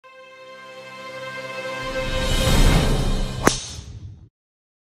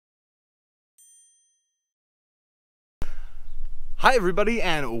Hi everybody,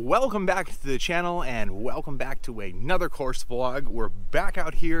 and welcome back to the channel, and welcome back to another course vlog. We're back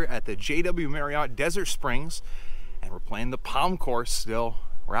out here at the JW Marriott Desert Springs, and we're playing the Palm course still.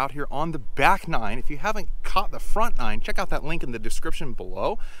 We're out here on the back nine. If you haven't caught the front nine, check out that link in the description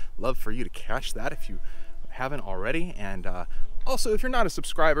below. Love for you to catch that if you haven't already. And also, if you're not a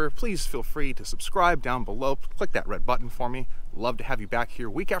subscriber, please feel free to subscribe down below. Click that red button for me. Love to have you back here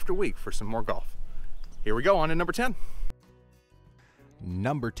week after week for some more golf. Here we go, on to number 10.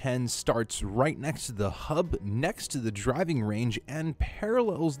 Number 10 starts right next to the hub, next to the driving range, and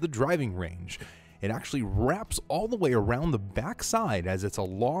parallels the driving range. It actually wraps all the way around the backside as it's a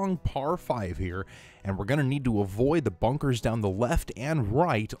long par 5 here, and we're going to need to avoid the bunkers down the left and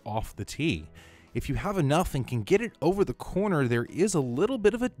right off the tee. If you have enough and can get it over the corner, there is a little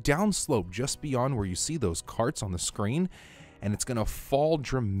bit of a downslope just beyond where you see those carts on the screen, and it's going to fall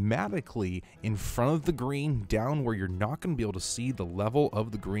dramatically in front of the green down where you're not going to be able to see the level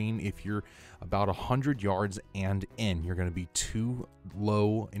of the green if you're about 100 yards and in. You're going to be too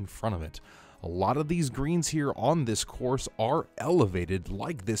low in front of it. A lot of these greens here on this course are elevated,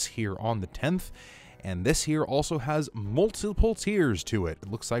 like this here on the 10th, and this here also has multiple tiers to it.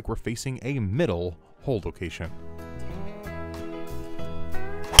 It looks like we're facing a middle hole location.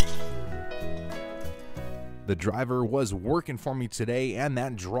 The driver was working for me today, and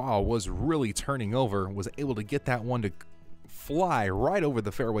that draw was really turning over. Was able to get that one to fly right over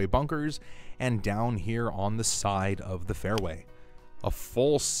the fairway bunkers and down here on the side of the fairway. A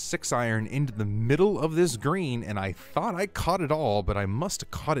full 6-iron into the middle of this green, and I thought I caught it all, but I must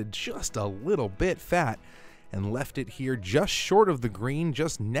have caught it just a little bit fat and left it here just short of the green,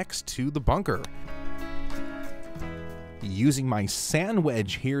 just next to the bunker. Using my sand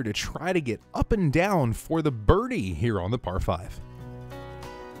wedge here to try to get up and down for the birdie here on the par 5.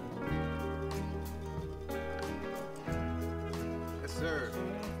 Yes, sir.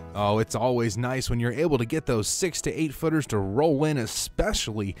 Oh, it's always nice when you're able to get those 6 to 8 footers to roll in,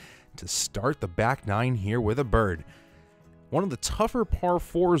 especially to start the back nine here with a bird. One of the tougher par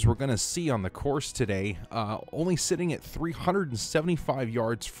 4s we're going to see on the course today, only sitting at 375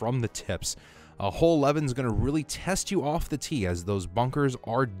 yards from the tips. Hole 11 is going to really test you off the tee as those bunkers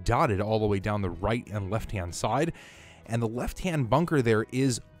are dotted all the way down the right and left-hand side. And the left-hand bunker there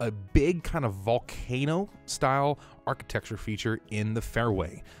is a big kind of volcano-style architecture feature in the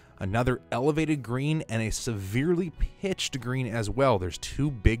fairway. Another elevated green and a severely pitched green as well. There's 2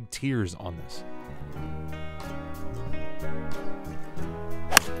 big tiers on this.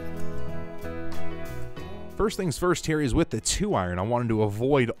 First things first here is with the 2-iron. I wanted to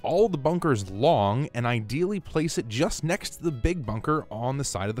avoid all the bunkers long and ideally place it just next to the big bunker on the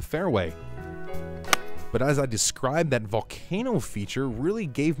side of the fairway. But as I described, that volcano feature really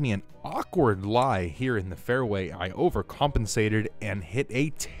gave me an awkward lie here in the fairway. I overcompensated and hit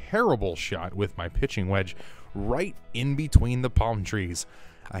a terrible shot with my pitching wedge right in between the palm trees.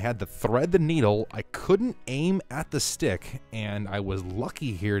 I had to thread the needle, I couldn't aim at the stick, and I was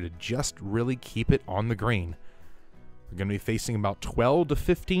lucky here to just really keep it on the green. We're going to be facing about 12 to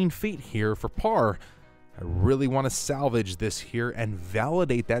 15 feet here for par. I really want to salvage this here and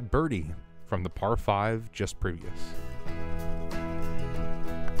validate that birdie from the par 5 just previous.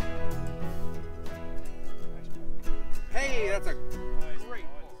 Hey, that's a great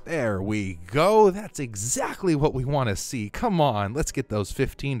ball. There we go. That's exactly what we want to see. Come on, let's get those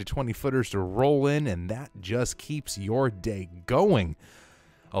 15 to 20 footers to roll in, and that just keeps your day going.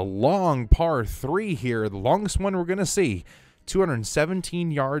 A long par 3 here, the longest one we're going to see.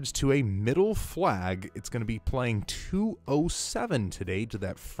 217 yards to a middle flag. It's going to be playing 207 today to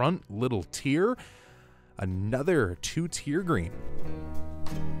that front little tier. Another 2-tier green.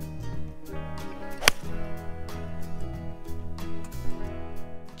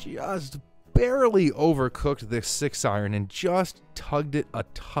 Just barely overcooked this 6-iron and just tugged it a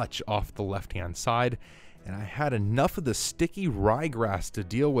touch off the left-hand side. And I had enough of the sticky ryegrass to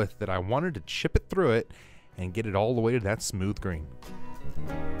deal with that I wanted to chip it through it and get it all the way to that smooth green.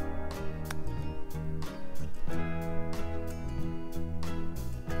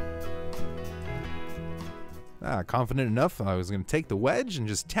 Confident enough, I was going to take the wedge and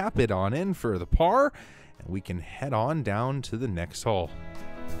just tap it on in for the par, and we can head on down to the next hole.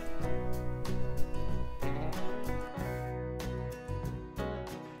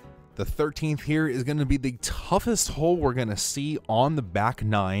 The 13th here is going to be the toughest hole we're going to see on the back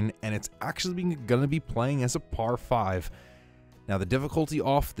nine, and it's actually going to be playing as a par 5. Now, the difficulty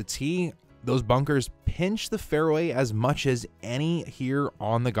off the tee, those bunkers pinch the fairway as much as any here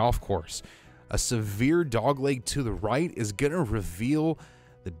on the golf course. A severe dogleg to the right is going to reveal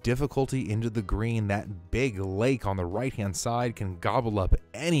The difficulty into the green, that big lake on the right-hand side can gobble up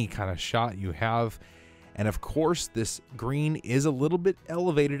any kind of shot you have. And of course, this green is a little bit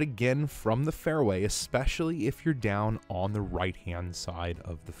elevated again from the fairway, especially if you're down on the right-hand side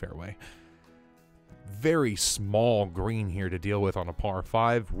of the fairway. Very small green here to deal with on a par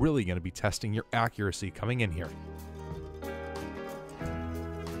 5. Really going to be testing your accuracy coming in here.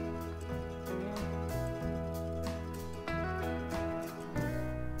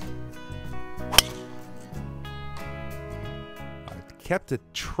 Kept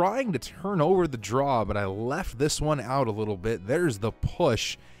trying to turn over the draw, but I left this one out a little bit. There's the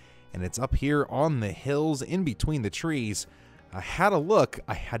push, and it's up here on the hills in between the trees. I had a look.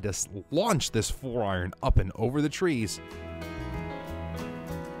 I had to launch this 4-iron up and over the trees.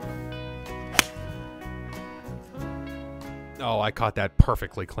 Oh, I caught that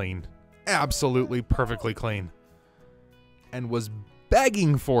perfectly clean. Absolutely perfectly clean. And was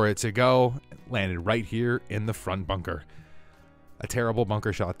begging for it to go. It landed right here in the front bunker. A terrible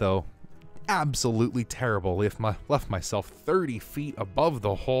bunker shot, though. Absolutely terrible. Left myself 30 feet above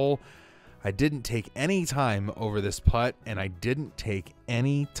the hole. I didn't take any time over this putt, and I didn't take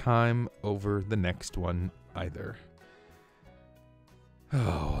any time over the next one either.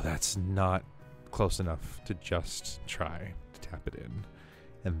 Oh, that's not close enough to just try to tap it in.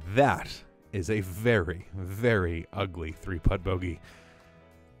 And that is a very, very ugly 3-putt bogey.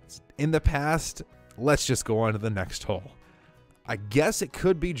 In the past, let's just go on to the next hole. I guess it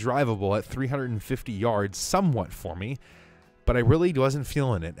could be drivable at 350 yards somewhat for me, but I really wasn't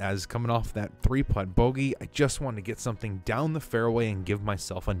feeling it, as coming off that 3-putt bogey, I just wanted to get something down the fairway and give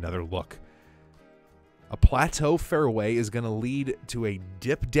myself another look. A plateau fairway is going to lead to a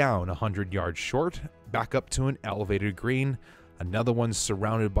dip down 100 yards short, back up to an elevated green, another one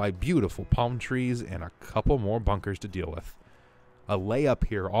surrounded by beautiful palm trees, and a couple more bunkers to deal with. A layup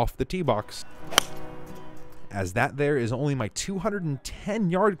here off the tee box, as that there is only my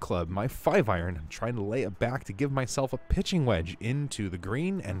 210-yard club, my 5-iron. I'm trying to lay it back to give myself a pitching wedge into the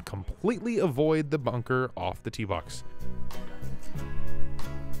green and completely avoid the bunker off the tee box.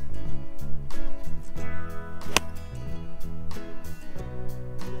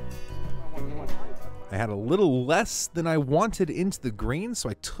 I had a little less than I wanted into the green, so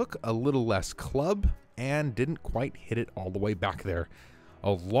I took a little less club and didn't quite hit it all the way back there. A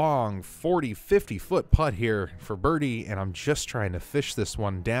long 40-50 foot putt here for birdie, and I'm just trying to fish this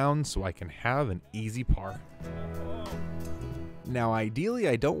one down so I can have an easy par. Now ideally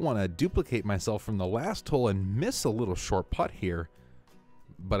I don't want to duplicate myself from the last hole and miss a little short putt here,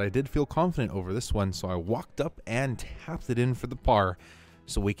 but I did feel confident over this one, so I walked up and tapped it in for the par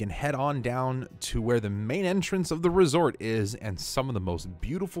so we can head on down to where the main entrance of the resort is and some of the most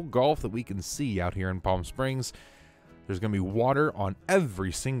beautiful golf that we can see out here in Palm Springs. There's going to be water on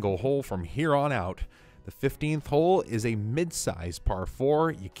every single hole from here on out. The 15th hole is a mid-size par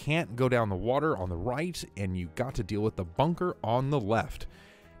 4. You can't go down the water on the right, and you got to deal with the bunker on the left.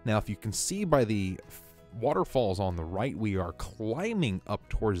 Now, if you can see by the waterfalls on the right, we are climbing up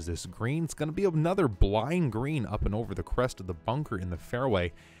towards this green. It's going to be another blind green up and over the crest of the bunker in the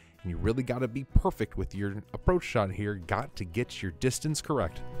fairway, and you really got to be perfect with your approach shot here. Got to get your distance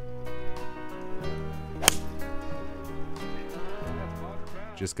correct.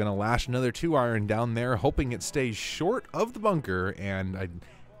 Just gonna lash another 2-iron down there, hoping it stays short of the bunker, and I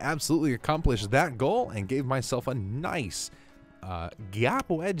absolutely accomplished that goal and gave myself a nice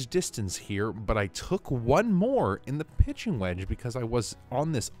gap wedge distance here, but I took one more in the pitching wedge because I was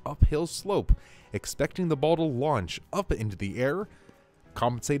on this uphill slope, expecting the ball to launch up into the air.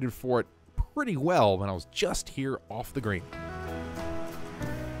 Compensated for it pretty well when I was just here off the green.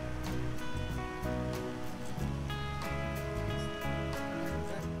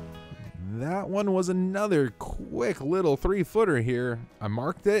 That one was another quick little 3-footer here. I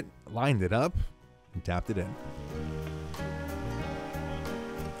marked it, lined it up, and tapped it in.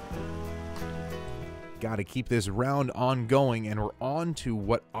 Got to keep this round ongoing, and we're on to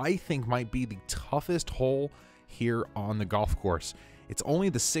what I think might be the toughest hole here on the golf course. It's only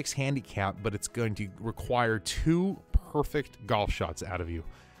the 6 handicap, but it's going to require 2 perfect golf shots out of you.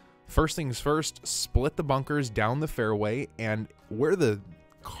 First things first, split the bunkers down the fairway, and where the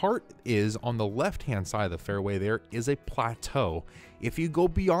cart is on the left-hand side of the fairway, there is a plateau. If you go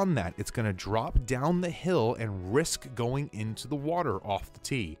beyond that, it's going to drop down the hill and risk going into the water off the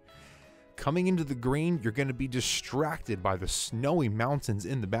tee. Coming into the green, you're going to be distracted by the snowy mountains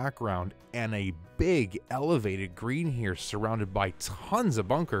in the background and a big elevated green here surrounded by tons of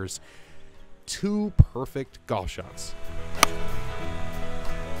bunkers. 2 perfect golf shots.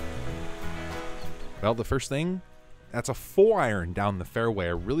 Well, the first thing, That's a 4-iron down the fairway.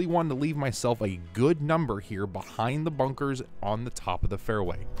 I really wanted to leave myself a good number here behind the bunkers on the top of the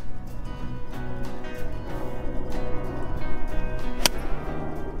fairway.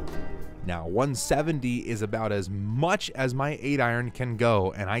 Now, 170 is about as much as my 8-iron can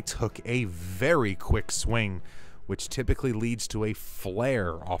go, and I took a very quick swing, which typically leads to a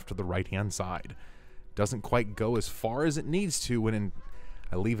flare off to the right-hand side. Doesn't quite go as far as it needs to when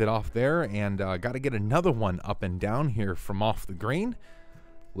I leave it off there, and got to get another one up and down here from off the green.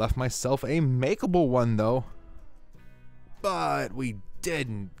 Left myself a makeable one, though, but we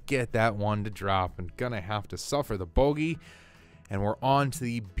didn't get that one to drop, and gonna have to suffer the bogey. And we're on to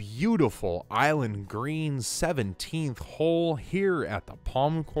the beautiful Island Green 17th hole here at the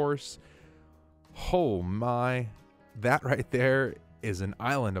Palm Course. Oh my, that right there is an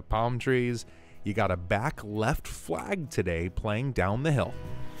island of palm trees. You got a back left flag today playing down the hill.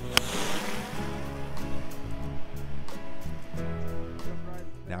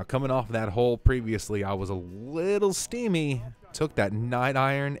 Now, coming off that hole previously, I was a little steamy. Took that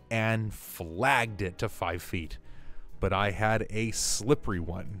 9-iron and flagged it to 5 feet. But I had a slippery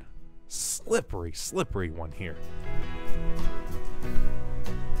one. Slippery one here.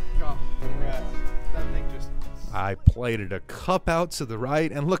 Oh, that thing just... I played it a cup out to the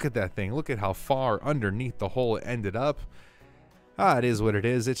right, and look at that thing. Look at how far underneath the hole it ended up. It is what it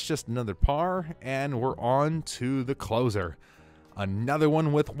is. It's just another par, and we're on to the closer. Another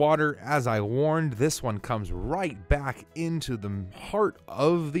one with water. As I warned, this one comes right back into the heart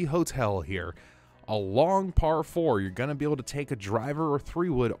of the hotel here. A long par 4. You're going to be able to take a driver or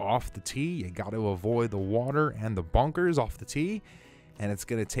 3-wood off the tee. You got to avoid the water and the bunkers off the tee. And it's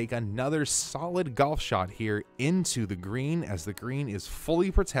going to take another solid golf shot here into the green, as the green is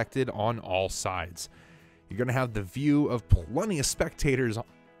fully protected on all sides. You're going to have the view of plenty of spectators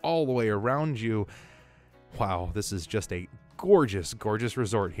all the way around you. Wow, this is just a gorgeous, gorgeous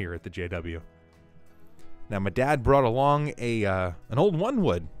resort here at the JW. Now, my dad brought along an old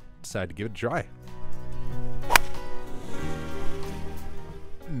 1-wood. Decided to give it a try.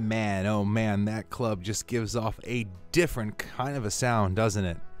 Man, oh man, that club just gives off a different kind of a sound, doesn't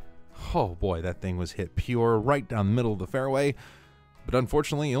it? Oh boy, that thing was hit pure right down the middle of the fairway. But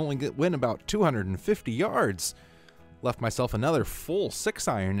unfortunately, you only win about 250 yards. Left myself another full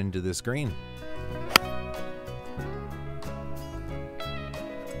 6-iron into this green.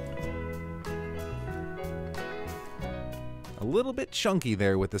 A little bit chunky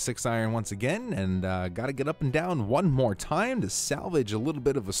there with the 6-iron once again, and got to get up and down one more time to salvage a little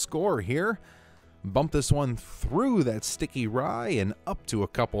bit of a score here. Bump this one through that sticky rye and up to a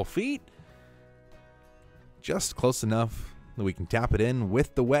couple feet. Just close enough that we can tap it in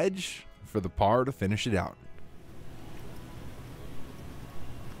with the wedge for the par to finish it out.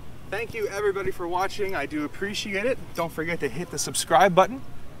 Thank you everybody for watching. I do appreciate it. Don't forget to hit the subscribe button,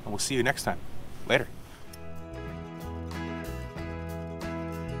 and we'll see you next time. Later.